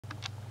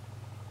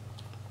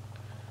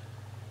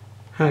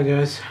Hi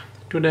guys,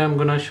 today I'm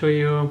gonna show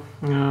you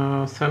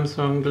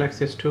Samsung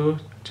Galaxy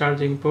S2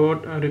 charging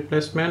port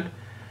replacement.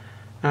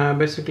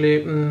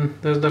 Basically,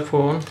 there's the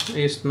phone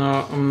is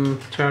not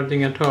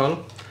charging at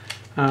all,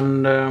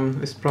 and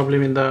it's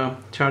problem in the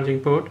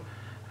charging port.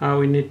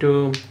 We need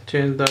to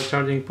change the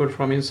charging port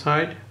from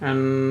inside,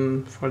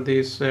 and for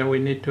this we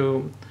need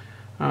to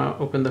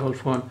open the whole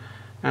phone.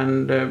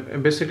 And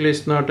basically,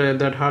 it's not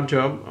that hard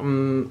job.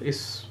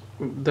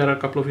 There are a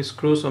couple of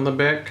screws on the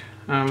back.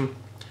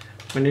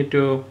 We need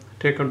to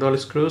take out all the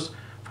screws.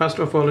 First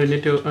of all, we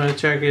need to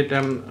check it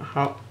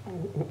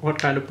what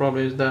kind of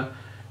problem is the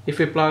if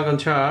we plug on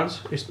charge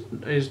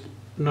is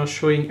not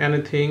showing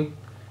anything.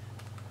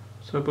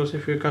 Suppose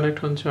if you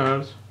connect on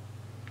charge,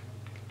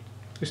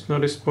 it's not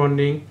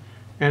responding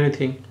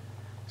anything.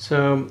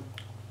 So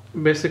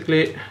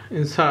basically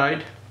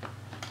inside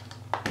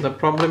the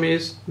problem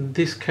is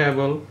this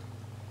cable.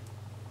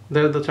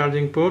 There's the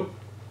charging port.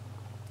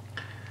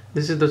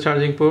 This is the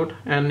charging port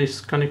and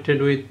it's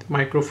connected with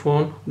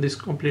microphone. This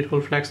complete whole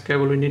flex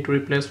cable we need to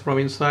replace from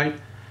inside.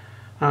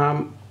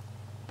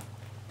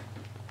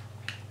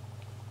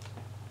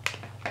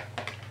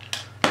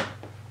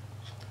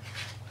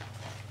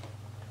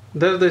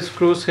 There's the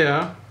screws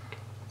here.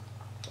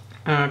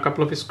 A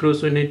couple of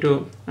screws we need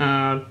to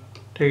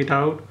take it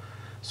out.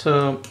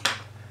 So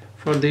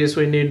for this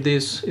we need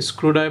this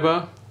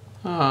screwdriver.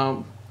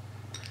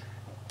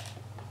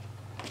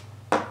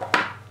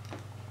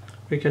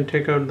 We can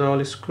take out all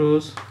the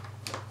screws.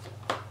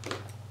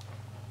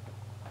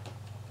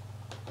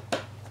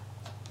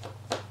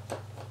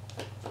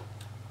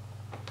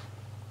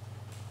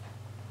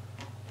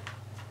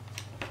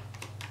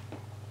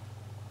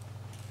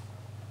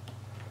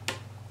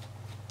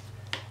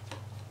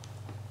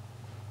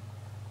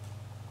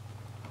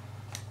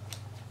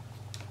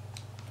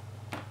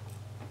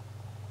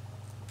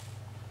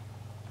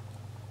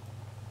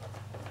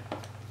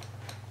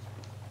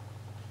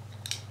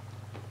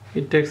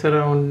 It takes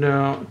around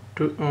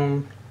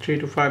 3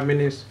 to 5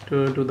 minutes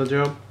to do the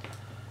job.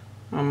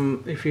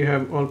 If you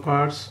have all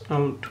parts,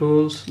 all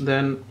tools,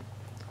 then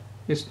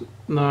it's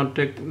not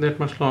take that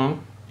much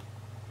long.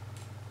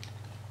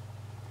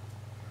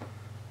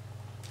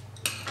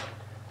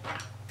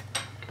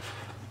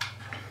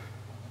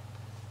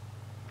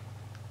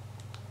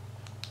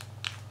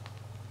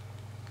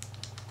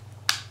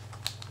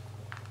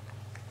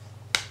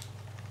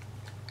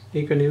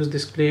 You can use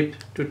this clip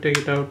to take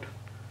it out.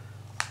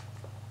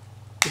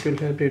 It will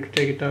help you to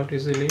take it out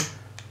easily.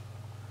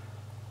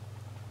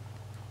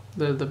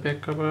 There's the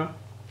back cover.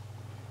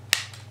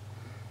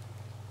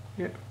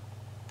 Yeah.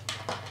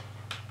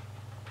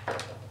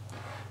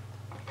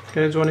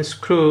 There's one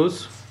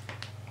screws.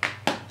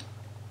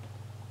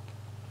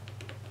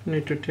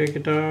 Need to take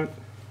it out.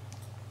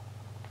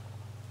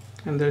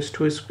 And there's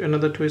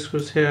another two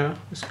screws here.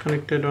 It's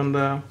connected on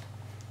the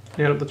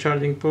near of the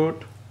charging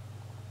port.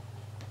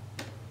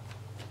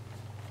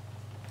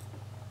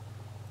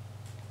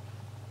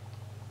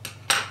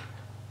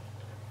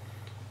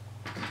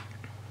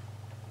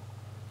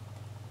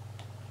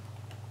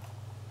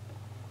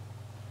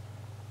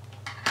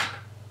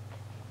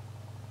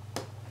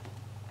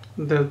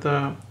 There's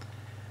the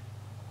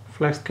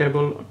flex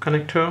cable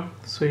connector,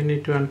 so you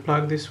need to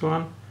unplug this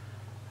one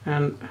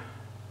and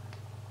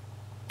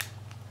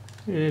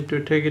you need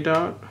to take it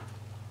out.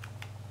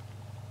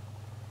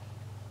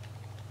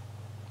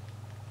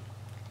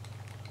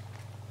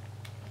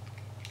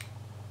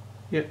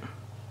 Yeah,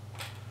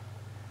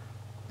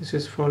 this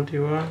is faulty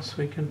one, so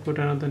we can put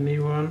another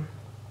new one.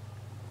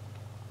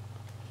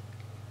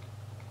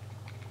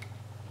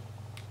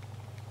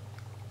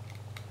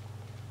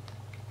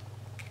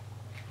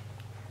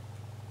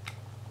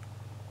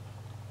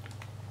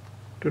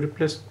 To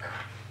replace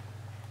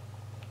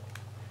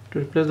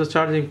the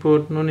charging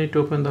port, no need to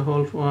open the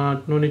whole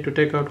no need to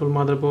take out whole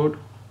motherboard,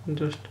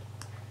 just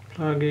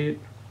plug it.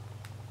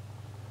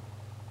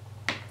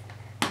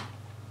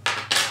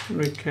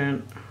 We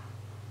can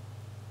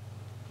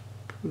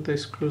put the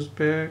screws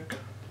back.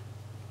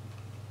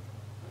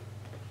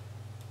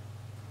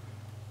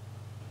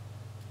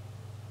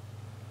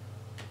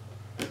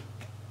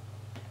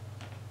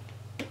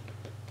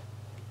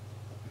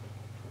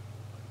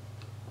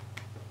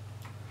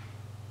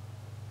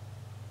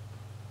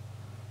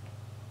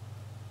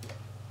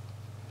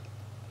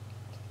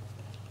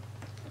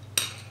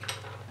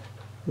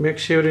 Make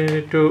sure you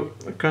need to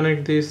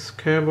connect this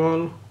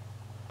cable.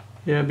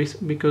 Yeah,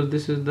 because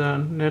this is the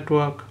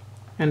network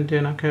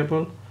antenna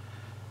cable.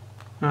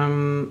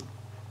 You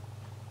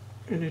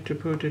need to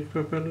put it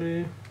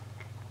properly.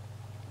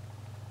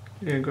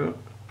 There you go.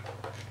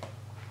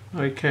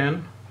 I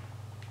can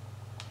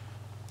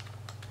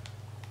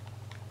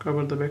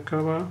cover the back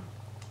cover.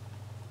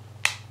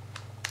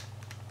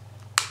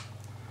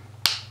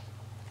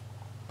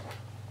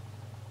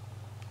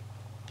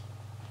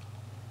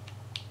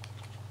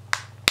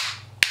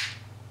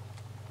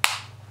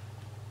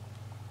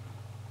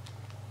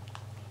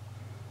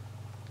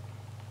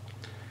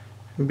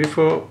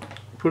 Before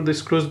put the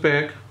screws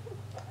back,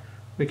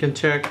 we can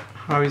check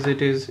how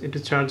it is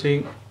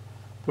charging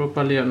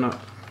properly or not.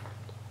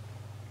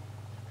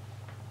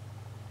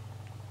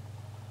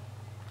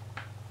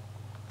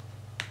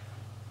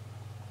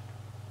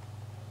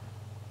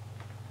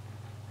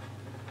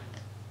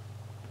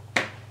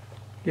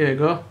 Here you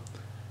go,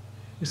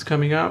 it's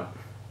coming up.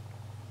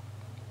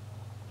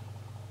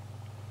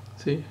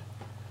 See,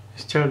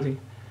 it's charging.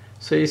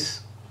 So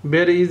it's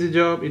very easy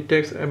job. It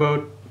takes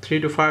about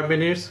 3 to 5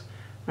 minutes.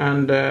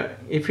 And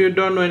if you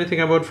don't know anything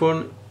about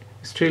phone,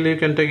 still you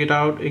can take it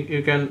out.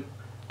 You can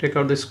take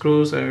out the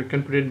screws and you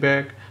can put it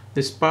back.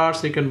 These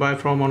parts you can buy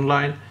from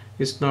online.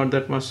 It's not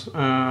that much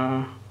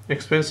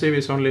expensive.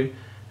 It's only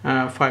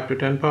 5 to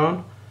 10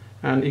 pound,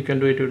 and you can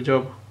do it your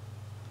job.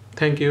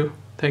 Thank you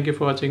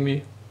for watching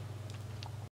me.